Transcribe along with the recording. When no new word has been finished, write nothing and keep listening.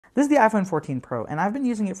This is the iPhone 14 Pro, and I've been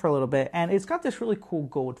using it for a little bit, and it's got this really cool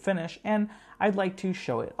gold finish, and I'd like to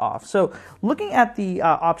show it off. So looking at the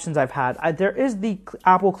options I've had, there is the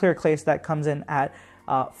Apple Clear Case that comes in at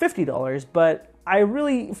 $50, but I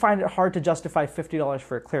really find it hard to justify $50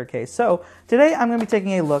 for a clear case. So today I'm going to be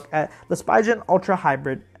taking a look at the Spigen Ultra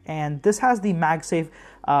Hybrid, and this has the MagSafe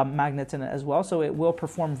magnets in it as well, so it will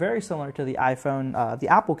perform very similar to the iPhone, the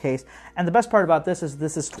Apple case. And the best part about this is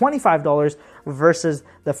 $25 versus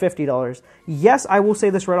the $50. Yes, I will say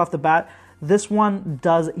this right off the bat, this one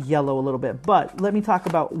does yellow a little bit, but let me talk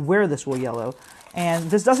about where this will yellow. And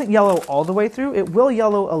this doesn't yellow all the way through. It will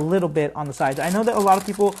yellow a little bit on the sides. I know that a lot of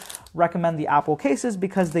people recommend the Apple cases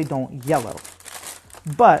because they don't yellow.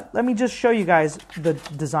 But let me just show you guys the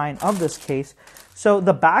design of this case. So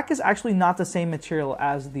the back is actually not the same material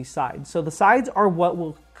as the sides. So the sides are what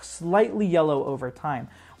will slightly yellow over time,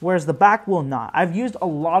 whereas the back will not. I've used a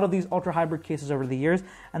lot of these Ultra Hybrid cases over the years,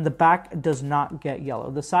 and the back does not get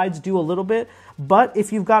yellow. The sides do a little bit, but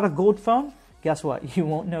if you've got a gold phone, guess what? You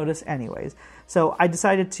won't notice anyways. So I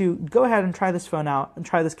decided to go ahead and try this phone out and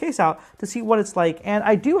try this case out to see what it's like. And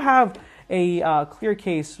I do have a clear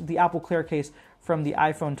case, the Apple Clear Case from the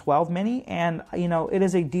iPhone 12 mini, and you know, it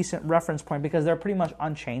is a decent reference point because they're pretty much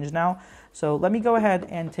unchanged now. So let me go ahead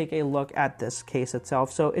and take a look at this case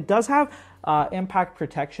itself. So it does have impact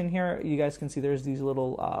protection here. You guys can see there's these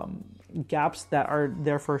little gaps that are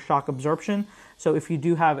there for shock absorption. So if you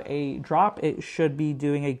do have a drop, it should be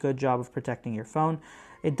doing a good job of protecting your phone.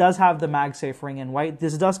 It does have the MagSafe ring in white.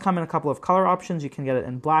 This does come in a couple of color options. You can get it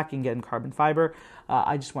in black, you can get it in carbon fiber.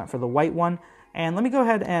 I just went for the white one. And let me go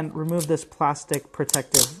ahead and remove this plastic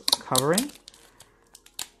protective covering.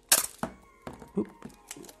 Oop.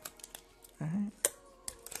 All right.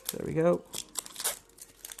 There we go.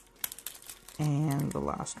 And the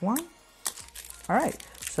last one. All right.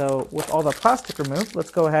 So with all the plastic removed,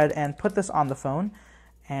 let's go ahead and put this on the phone.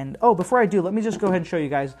 And oh, before I do, let me just go ahead and show you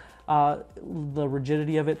guys the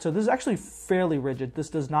rigidity of it. So this is actually fairly rigid. This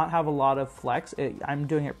does not have a lot of flex. I'm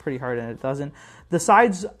doing it pretty hard and it doesn't. The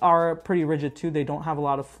sides are pretty rigid too. They don't have a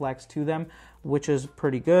lot of flex to them, which is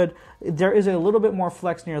pretty good. There is a little bit more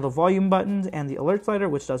flex near the volume buttons and the alert slider,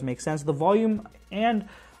 which does make sense. The volume and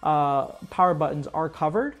power buttons are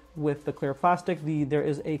covered with the clear plastic. There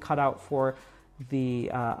is a cutout for the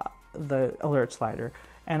alert slider.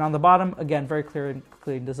 And on the bottom, again, very clear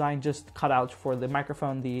design, just cutouts for the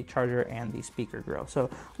microphone, the charger, and the speaker grill. So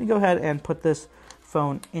let me go ahead and put this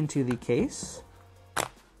phone into the case.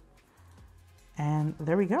 And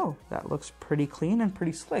there we go. That looks pretty clean and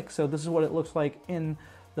pretty slick. So this is what it looks like in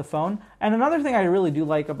the phone. And another thing I really do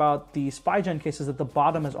like about the Spigen case is that the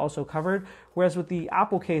bottom is also covered, whereas with the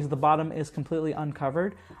Apple case, the bottom is completely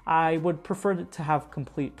uncovered. I would prefer it to have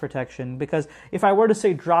complete protection because if I were to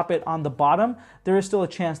say drop it on the bottom, there is still a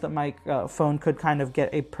chance that my phone could kind of get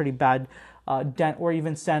a pretty bad dent or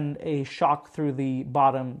even send a shock through the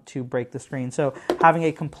bottom to break the screen. So having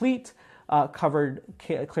a complete covered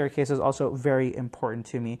clear case is also very important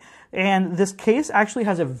to me. And this case actually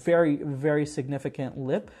has a very, very significant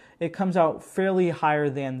lip. It comes out fairly higher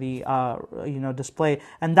than the display,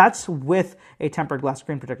 and that's with a tempered glass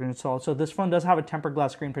screen protector installed. So this phone does have a tempered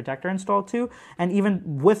glass screen protector installed too, and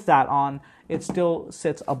even with that on, it still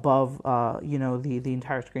sits above the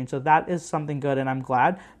entire screen. So that is something good, and I'm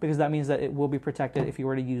glad because that means that it will be protected if you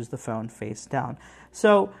were to use the phone face down.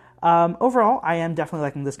 So overall, I am definitely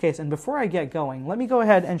liking this case. And before I get going, let me go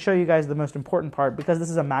ahead and show you guys the most important part because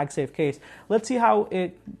this is a MagSafe case. Let's see how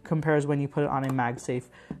it compares when you put it on a MagSafe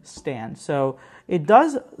stand. So it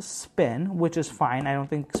does spin, which is fine. I don't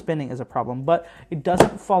think spinning is a problem, but it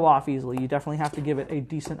doesn't fall off easily. You definitely have to give it a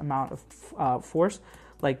decent amount of force.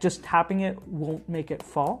 Like just tapping it won't make it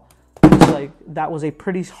fall. Like that was a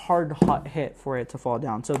pretty hard hit for it to fall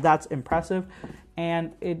down. So that's impressive.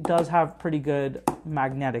 And it does have pretty good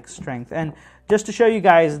magnetic strength. And just to show you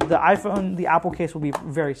guys, the Apple case will be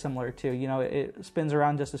very similar too. You know, it spins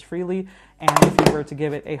around just as freely, and if you were to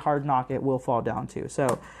give it a hard knock, it will fall down too.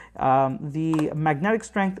 So the magnetic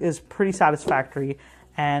strength is pretty satisfactory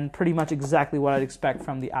and pretty much exactly what I'd expect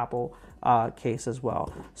from the Apple case as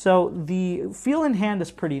well. So the feel in hand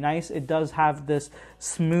is pretty nice. It does have this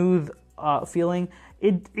smooth feeling.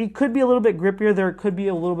 It could be a little bit grippier. There could be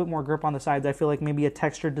a little bit more grip on the sides. I feel like maybe a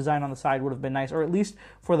textured design on the side would have been nice, or at least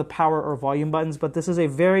for the power or volume buttons. But this is a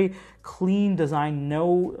very clean design,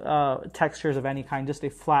 no textures of any kind, just a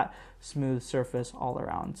flat smooth surface all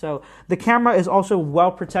around. So the camera is also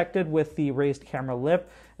well protected with the raised camera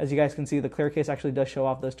lip. As you guys can see, the clear case actually does show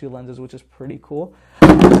off those two lenses, which is pretty cool.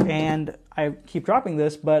 And I keep dropping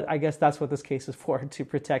this, but I guess that's what this case is for, to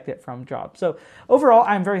protect it from drop. So overall,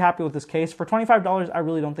 I'm very happy with this case. For $25, I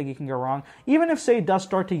really don't think you can go wrong. Even if, say, it does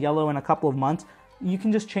start to yellow in a couple of months, you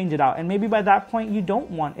can just change it out. And maybe by that point, you don't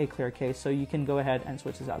want a clear case, so you can go ahead and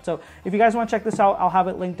switch this out. So if you guys want to check this out, I'll have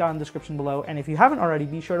it linked down in the description below. And if you haven't already,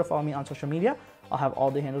 be sure to follow me on social media. I'll have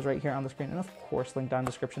all the handles right here on the screen, and of course, linked down in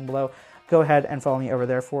the description below. Go ahead and follow me over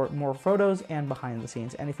there for more photos and behind the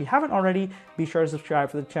scenes. And if you haven't already, be sure to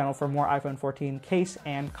subscribe to the channel for more iPhone 14 case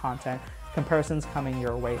and content comparisons coming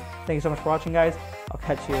your way. Thank you so much for watching, guys. I'll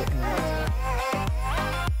catch you in the next